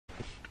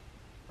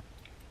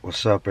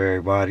What's up,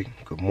 everybody?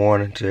 Good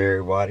morning to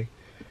everybody.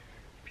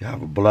 If you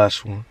have a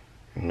blessed one,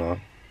 you know,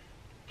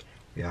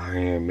 we out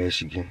here in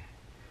Michigan.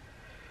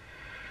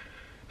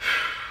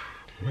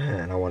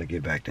 Man, I want to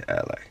get back to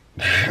LA.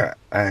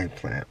 I ain't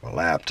playing. My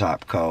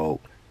laptop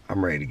cold.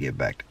 I'm ready to get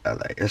back to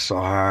LA. It's so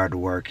hard to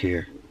work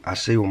here. I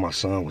see what my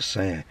son was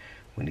saying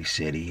when he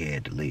said he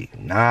had to leave.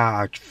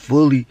 Now I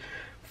fully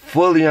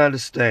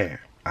understand.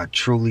 I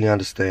truly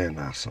understand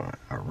now, son.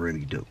 I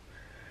really do.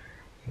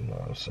 You know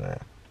what I'm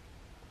saying?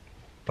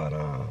 But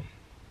I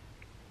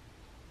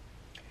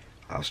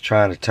was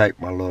trying to take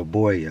my little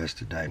boy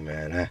yesterday,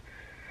 man.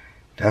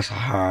 That's a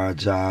hard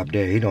job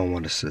there. He don't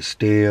want to sit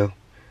still.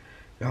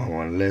 He don't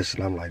want to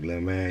listen. I'm like,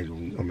 little man,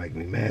 you're gonna make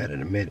me mad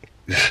in a minute.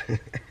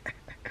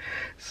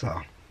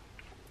 So,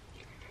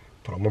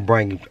 but I'm gonna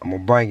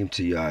bring him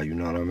to y'all. You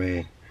know what I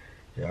mean?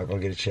 Y'all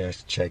gonna get a chance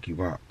to check him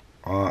out.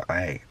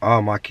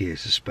 All my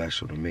kids are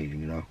special to me. You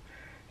know,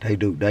 they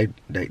do. They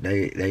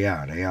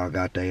are. They all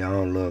got their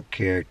own little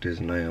characters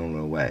and their own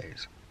little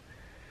ways.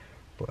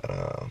 But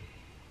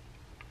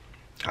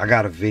I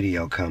got a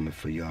video coming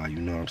for y'all. You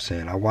know what I'm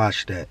saying? I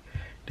watched that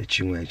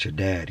You Ain't Your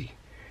Daddy,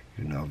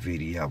 you know,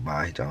 video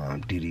by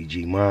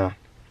DDG Mom.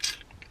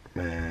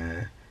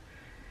 Man,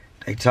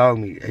 they told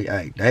me,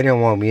 hey, they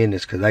didn't want me in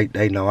this because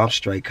they know I'm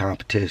straight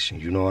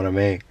competition. You know what I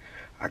mean?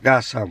 I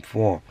got something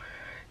for them.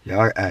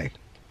 Y'all, hey,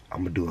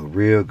 I'm going to do a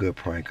real good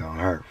prank on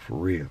her, for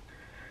real.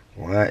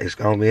 Well, it's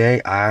going to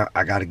be,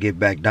 I got to get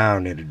back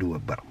down there to do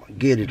it, but I'm going to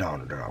get it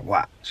on her.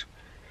 Watch.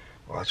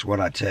 Watch what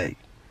I tell you.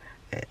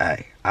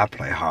 Hey, I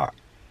play hard.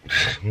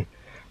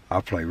 I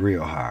play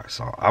real hard,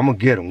 so I'm gonna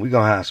get them. We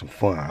gonna have some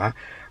fun.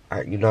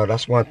 You know,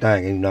 that's one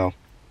thing. You know,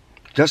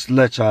 just to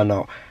let y'all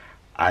know,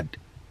 I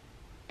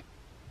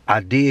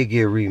did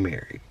get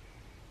remarried.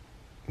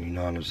 You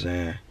know what I'm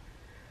saying?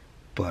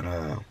 But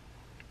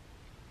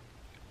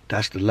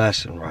that's the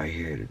lesson right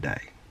here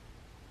today.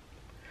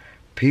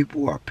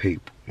 People are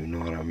people. You know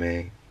what I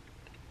mean?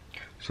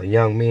 So,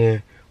 young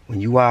men,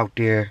 when you out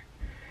there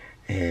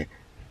and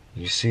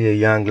you see a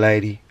young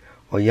lady.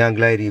 Or young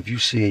lady, if you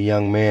see a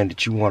young man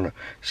that you want to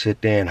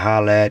sit there and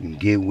holler at and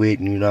get with,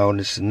 and you know,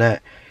 this and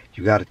that,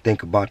 you got to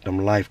think about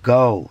them life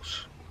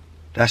goals.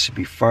 That should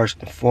be first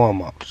and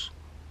foremost.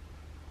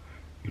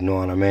 You know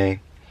what I mean?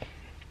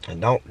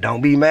 And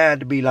don't be mad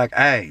to be like,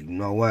 hey, you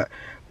know what?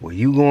 Where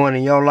you going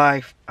in your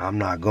life, I'm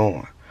not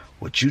going.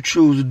 What you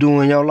choose to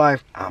do in your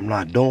life, I'm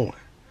not doing.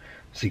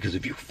 See, because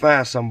if you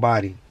find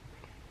somebody,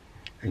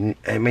 and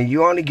I mean,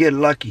 you only get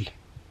lucky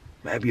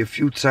maybe a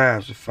few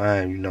times to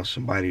find, you know,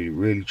 somebody that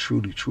really,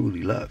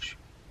 truly loves you.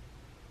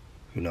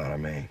 You know what I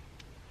mean?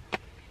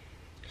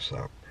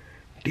 So,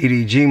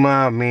 DDG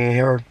Mom, me and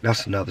her,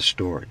 that's another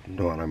story. You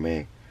know what I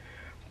mean?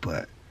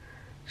 But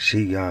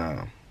she,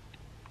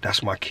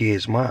 that's my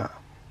kid's mom.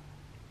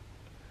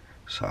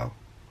 So,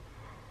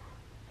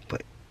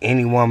 but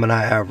any woman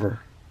I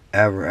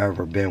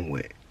ever been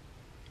with,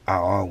 I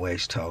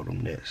always told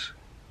them this.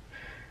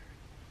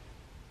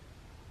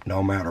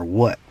 No matter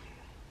what,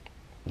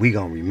 we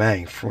gonna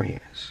remain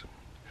friends.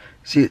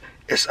 See,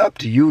 it's up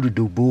to you to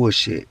do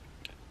bullshit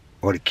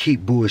or to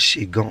keep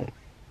bullshit going.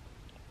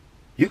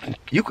 You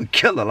can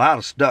kill a lot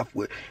of stuff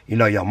with, you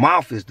know, your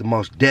mouth is the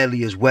most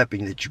deadliest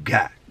weapon that you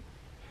got.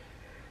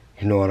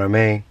 You know what I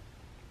mean?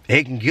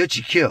 It can get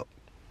you killed.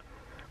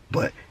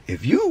 But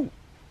if you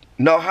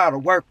know how to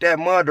work that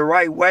mud the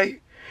right way,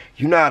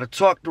 you know how to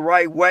talk the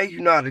right way, you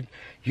know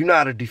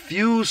how to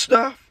diffuse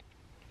stuff,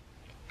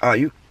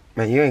 you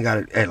ain't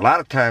gotta, a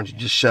lot of times you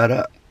just shut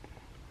up.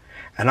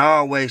 And I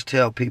always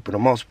tell people the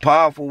most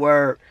powerful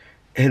word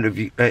in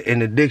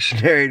the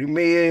dictionary to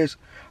me is,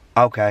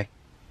 okay.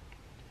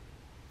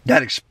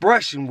 That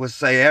expression would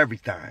say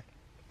everything.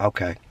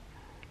 Okay.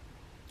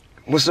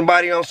 When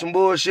somebody on some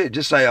bullshit,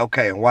 just say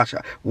okay and watch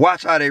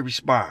how they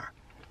respond.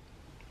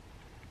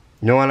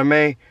 You know what I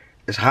mean?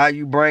 It's how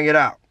you bring it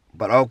out.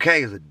 But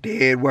okay is a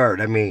dead word.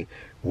 I mean,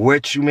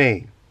 what you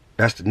mean?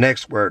 That's the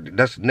next word.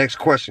 That's the next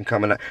question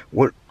coming out.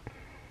 What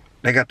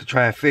they got to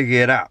try and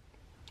figure it out.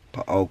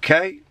 But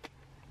okay,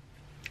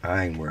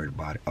 I ain't worried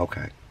about it.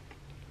 Okay.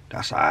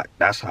 That's how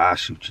I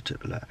shoot you to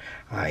the left.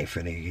 I ain't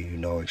finna give you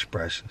no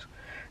expressions.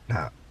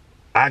 Now,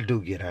 I do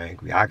get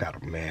angry. I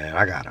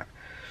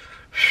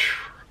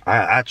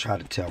try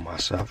to tell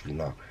myself, you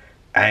know,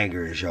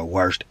 anger is your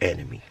worst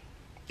enemy.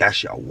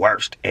 That's your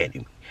worst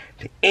enemy.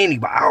 To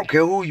anybody, I don't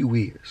care who you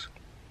is.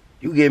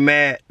 You get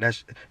mad,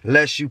 that's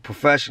unless you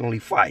professionally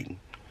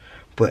fighting.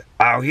 But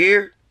out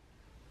here,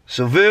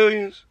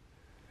 civilians,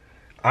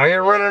 out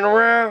here running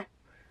around,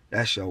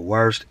 that's your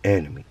worst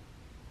enemy.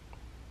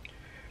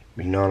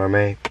 You know what I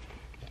mean?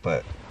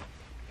 But,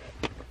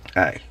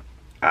 hey,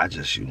 I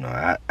just, you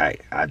know,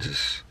 I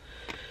just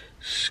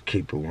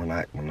keep it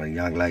when the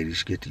young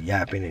ladies get to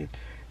yapping and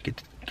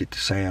get to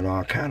saying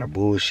all kind of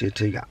bullshit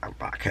to you.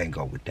 I can't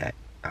go with that.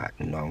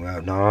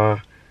 No.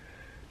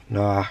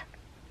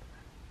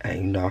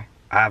 And, you know,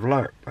 I've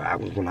learned.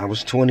 When I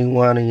was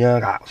 21 and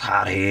young, I was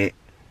hot-headed.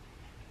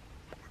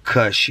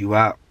 Cuss you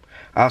out.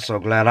 I'm so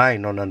glad I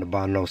ain't know nothing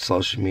about no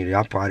social media.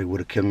 I probably would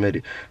have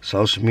committed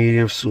social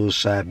media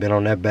suicide, been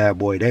on that bad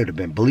boy. They would have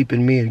been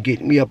bleeping me and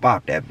getting me up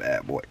out that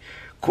bad boy.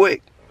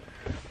 Quick.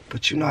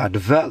 But you know, I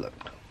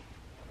developed.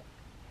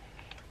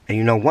 And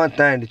you know, one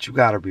thing that you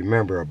got to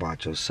remember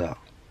about yourself.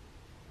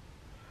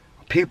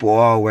 People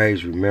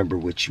always remember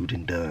what you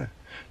done.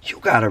 You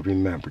got to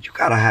remember. You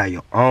got to have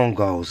your own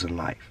goals in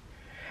life.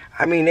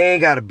 I mean, they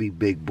ain't got to be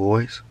big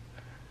boys.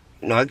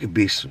 You know, it could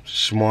be some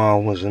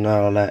small ones and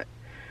all that.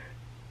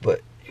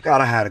 But you got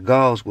to have the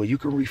goals where you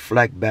can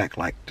reflect back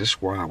like, this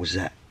is where I was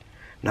at.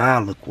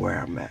 Now look where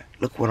I'm at.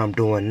 Look what I'm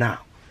doing now.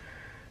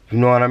 You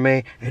know what I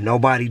mean? And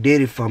nobody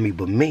did it for me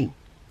but me.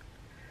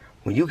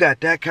 When you got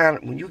that kind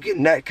of, when you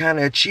getting that kind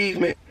of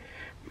achievement,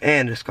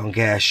 man, it's going to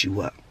gas you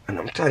up. And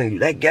I'm telling you,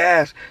 that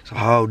gas is a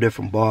whole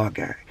different ball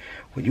game.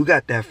 When you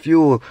got that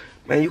fuel,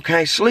 man, you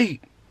can't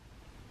sleep.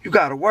 You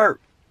got to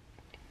work.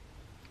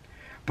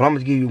 But I'm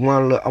going to give you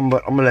one look. I'm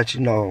going to let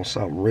you know on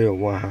something real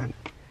 100.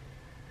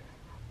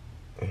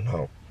 You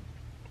know,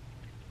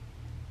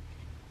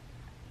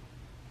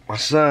 my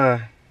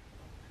son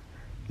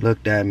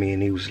looked at me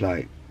and he was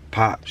like,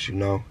 Pops, you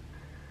know,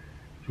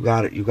 you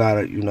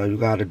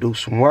gotta do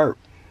some work.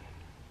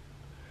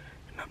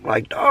 And I'm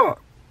like, dog,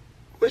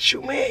 what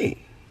you mean?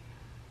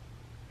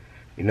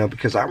 You know,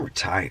 because I'm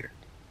retired.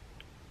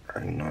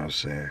 You know what I'm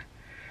saying?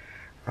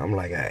 I'm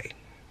like, hey,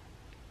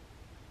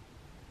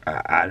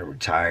 I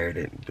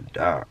retired,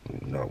 but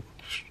you know,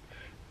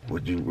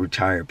 what do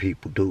retired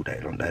people do? They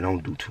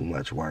don't do too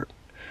much work.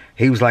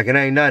 He was like, it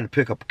ain't nothing to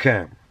pick up a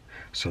camera.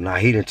 So now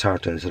he done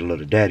turned into the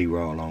little daddy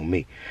role on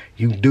me.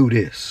 You do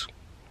this.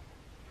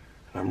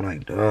 And I'm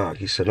like, dog.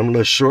 He said, them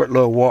little short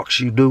little walks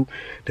you do,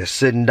 that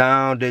sitting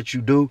down that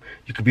you do,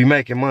 you could be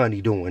making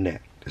money doing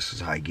that. This is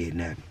how he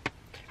getting at me.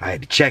 I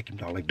had to check him.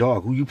 I'm like,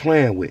 dog, who you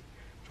playing with?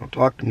 Don't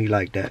talk to me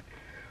like that.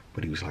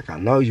 But he was like, I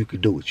know you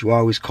could do it. You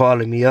always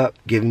calling me up,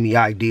 giving me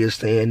ideas,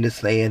 saying this,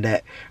 saying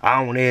that. I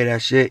don't want to hear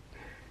that shit.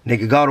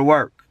 Nigga, go to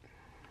work.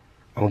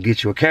 I'm going to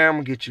get you a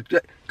camera,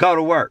 go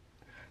to work.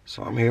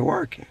 So I'm here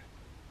working.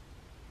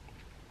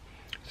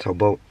 So,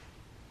 but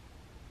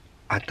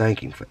I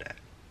thank him for that.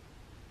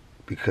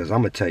 Because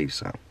I'm going to tell you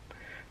something.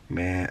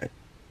 Man,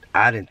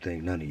 I didn't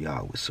think none of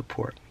y'all would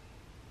support me.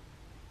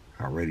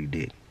 I really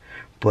didn't.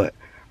 But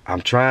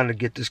I'm trying to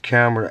get this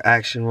camera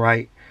action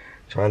right.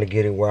 Trying to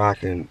get it where I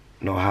can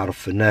know how to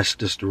finesse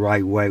this the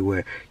right way,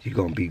 where you're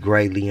going to be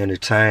greatly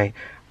entertained.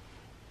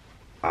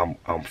 I'm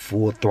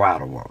full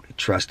throttle on it.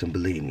 Trust and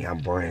believe me.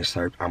 I'm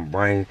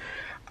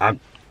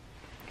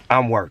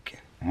working.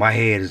 My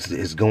head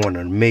is going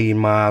a million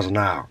miles an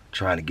hour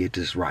trying to get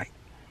this right.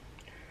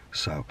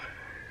 So,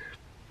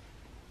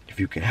 if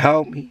you can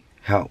help me,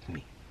 help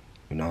me.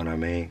 You know what I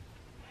mean?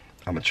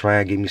 I'm going to try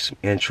and give me some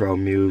intro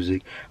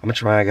music. I'm going to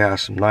try and have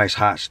some nice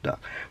hot stuff.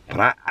 But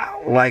I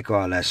don't like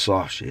all that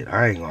soft shit.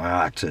 I ain't going to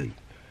lie to you.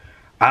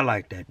 I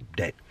like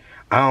that.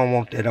 I don't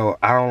want that.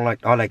 I don't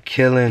like all that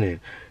killing and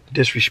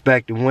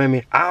disrespecting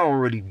women. I don't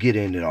really get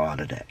into all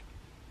of that.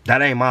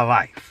 That ain't my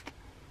life.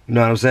 You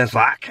know what I'm saying? So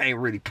I can't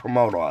really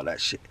promote all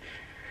that shit.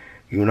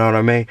 You know what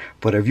I mean?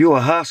 But if you're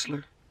a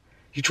hustler,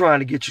 you trying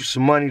to get you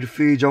some money to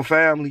feed your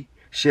family,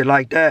 shit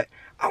like that,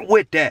 I'm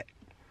with that.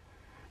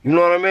 You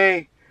know what I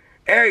mean?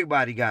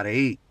 Everybody gotta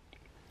eat.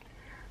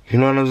 You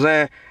know what I'm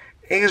saying?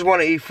 Niggas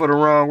wanna eat for the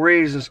wrong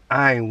reasons.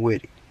 I ain't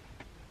with it.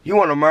 You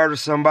wanna murder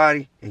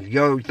somebody and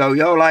throw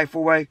your life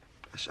away?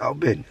 That's your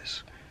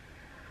business.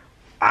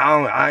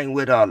 I ain't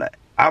with all that.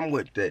 I'm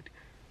with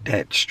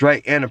that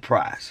straight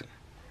enterprise.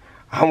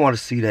 I want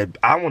to see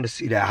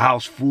that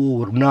house full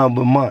with nothing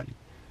but money.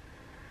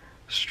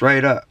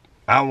 Straight up.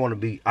 I want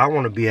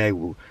to be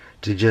able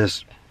to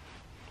just,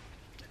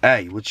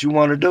 hey, what you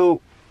want to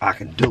do, I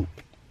can do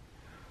it.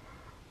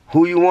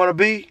 Who you want to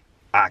be,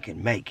 I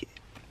can make it.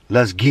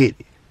 Let's get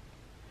it.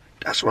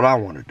 That's what I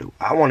want to do.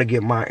 I want to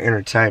get my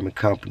entertainment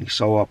company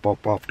so up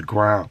off the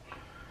ground.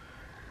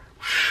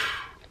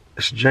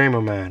 It's a dream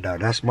of mine, though.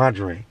 That's my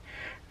dream.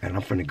 And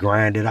I'm finna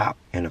grind it out.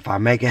 And if I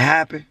make it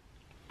happen,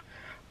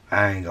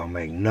 I ain't gonna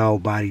make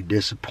nobody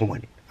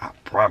disappointed. I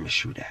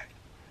promise you that.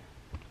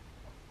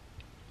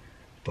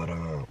 But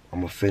I'm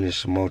gonna finish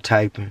some more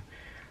typing.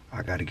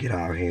 I gotta get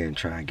out here and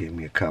try and get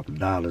me a couple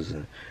dollars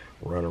and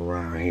run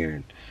around here.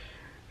 And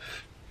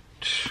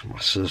my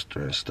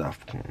sister and stuff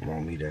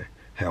want me to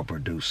help her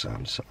do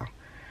something, so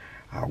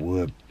I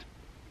would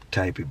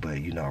type it.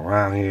 But you know,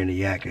 around here in the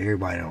Yak,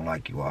 everybody don't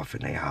like you off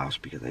in their house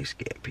because they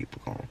scared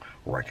people gonna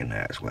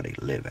recognize where they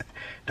live at.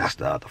 That's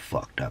the other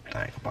fucked up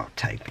thing about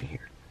typing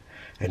here.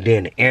 And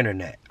then the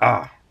internet.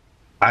 I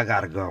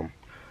gotta go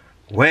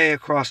way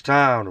across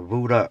town to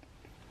boot up.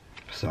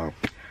 So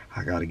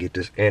I gotta get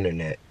this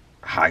internet,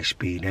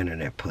 high-speed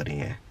internet put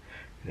in.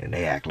 And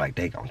they act like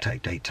they gonna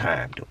take their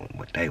time doing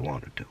what they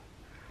want to do.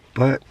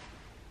 But,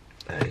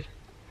 hey,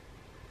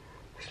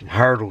 some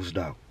hurdles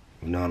though.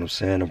 You know what I'm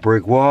saying? The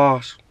brick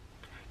walls,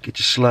 get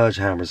your sludge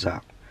hammers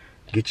out.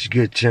 Get your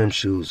good gym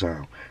shoes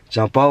on.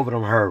 Jump over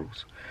them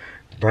hurdles.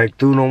 Break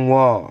through them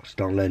walls.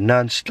 Don't let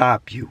nothing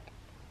stop you.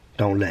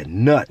 Don't let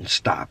nothing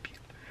stop you.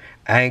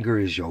 Anger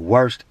is your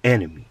worst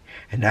enemy.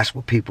 And that's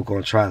what people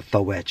gonna try to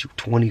throw at you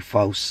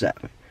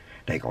 24/7.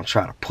 They gonna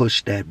try to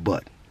push that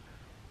button.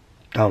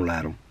 Don't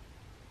let them.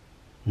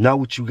 Know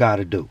what you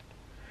gotta do.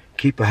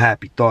 Keep a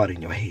happy thought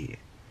in your head.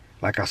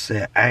 Like I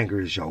said,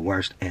 anger is your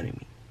worst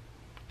enemy.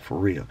 For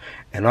real.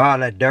 And all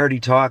that dirty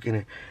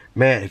talking,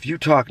 man, if you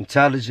talk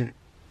intelligent,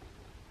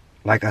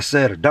 like I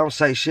said, or don't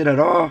say shit at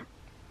all,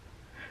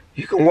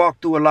 you can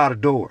walk through a lot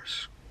of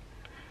doors.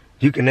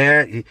 You can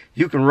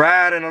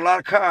ride in a lot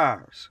of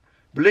cars.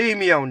 Believe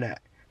me on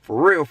that.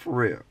 For real, for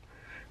real.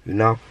 You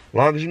know, as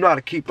long as you know how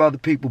to keep other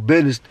people's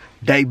business,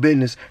 their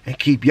business, and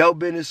keep your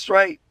business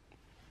straight,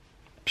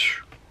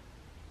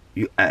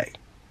 hey,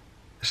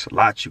 it's a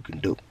lot you can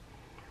do.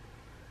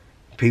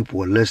 People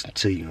will listen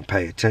to you and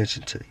pay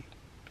attention to you.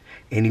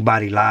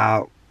 Anybody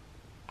loud,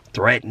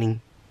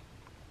 threatening,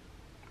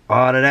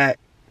 all of that,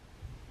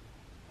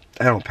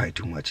 they don't pay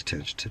too much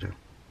attention to them.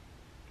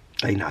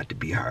 They not to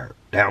be heard.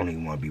 They don't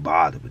even want to be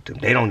bothered with them.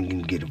 They don't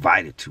even get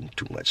invited to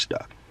too much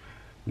stuff.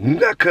 You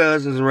got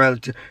cousins and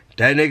relatives.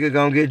 That nigga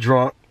gonna get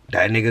drunk.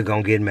 That nigga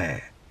gonna get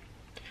mad.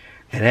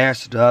 And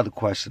answer the other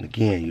question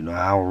again, you know,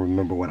 I don't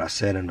remember what I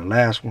said in the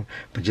last one,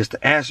 but just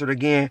to answer it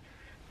again,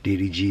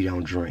 DDG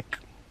don't drink.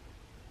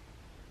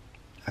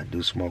 I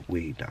do smoke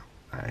weed though.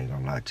 I ain't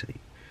gonna lie to you.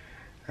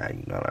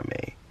 You know what I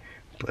mean?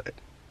 But,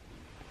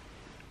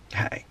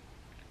 hey,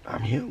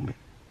 I'm human.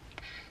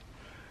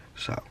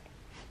 So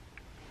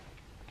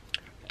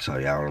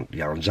y'all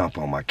don't jump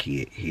on my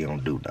kid. He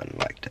don't do nothing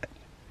like that.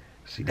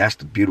 See, that's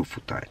the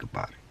beautiful thing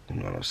about it.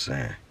 You know what I'm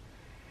saying?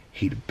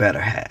 He the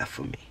better half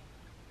of me.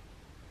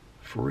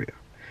 For real.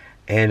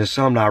 And it's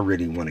something I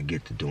really want to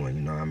get to doing,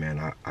 you know what I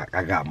mean?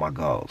 I got my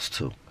goals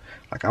too.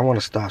 Like, I want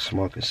to stop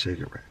smoking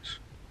cigarettes.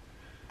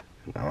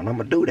 You know, and I'm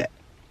going to do that.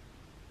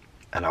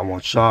 And I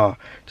want y'all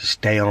to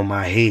stay on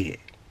my head.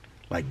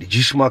 Like, did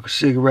you smoke a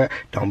cigarette?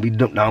 Don't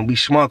be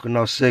smoking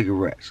no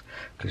cigarettes.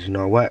 Because you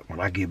know what? When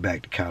I get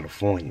back to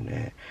California,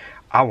 man,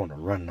 I want to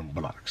run them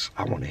blocks.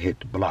 I want to hit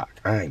the block.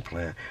 I ain't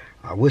playing.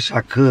 I wish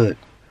I could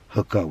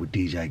hook up with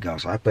DJ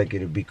Ghost. I think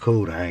it'd be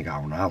cool to hang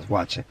out. When I was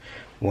watching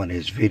one of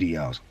his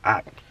videos,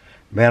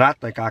 man, I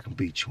think I can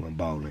beat you in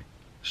bowling.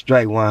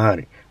 Straight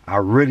 100. I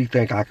really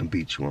think I can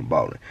beat you in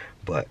bowling.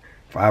 But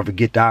if I ever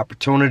get the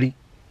opportunity,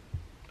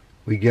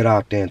 we get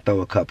out there and throw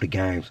a couple of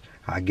games.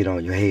 I get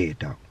on your head,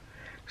 though.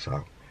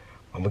 So,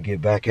 I'm going to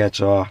get back at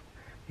y'all.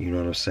 You know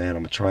what I'm saying? I'm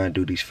going to try and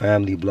do these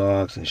family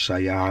vlogs and show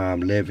y'all how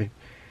I'm living.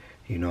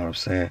 You know what I'm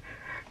saying?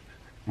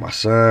 My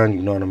son,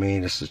 you know what I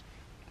mean? It's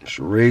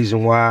a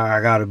reason why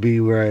I got to be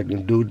where I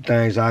can do the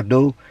things I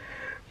do.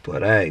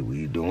 But, hey,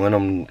 we doing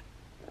them.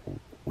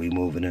 We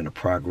moving into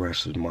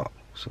progressive mode.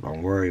 So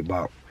don't worry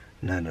about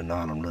nothing and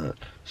all them little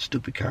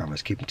stupid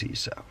comments. Keep them to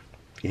yourself.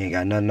 If you ain't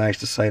got nothing nice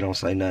to say, don't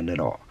say nothing at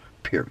all.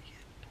 Period.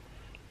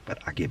 But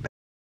I get back.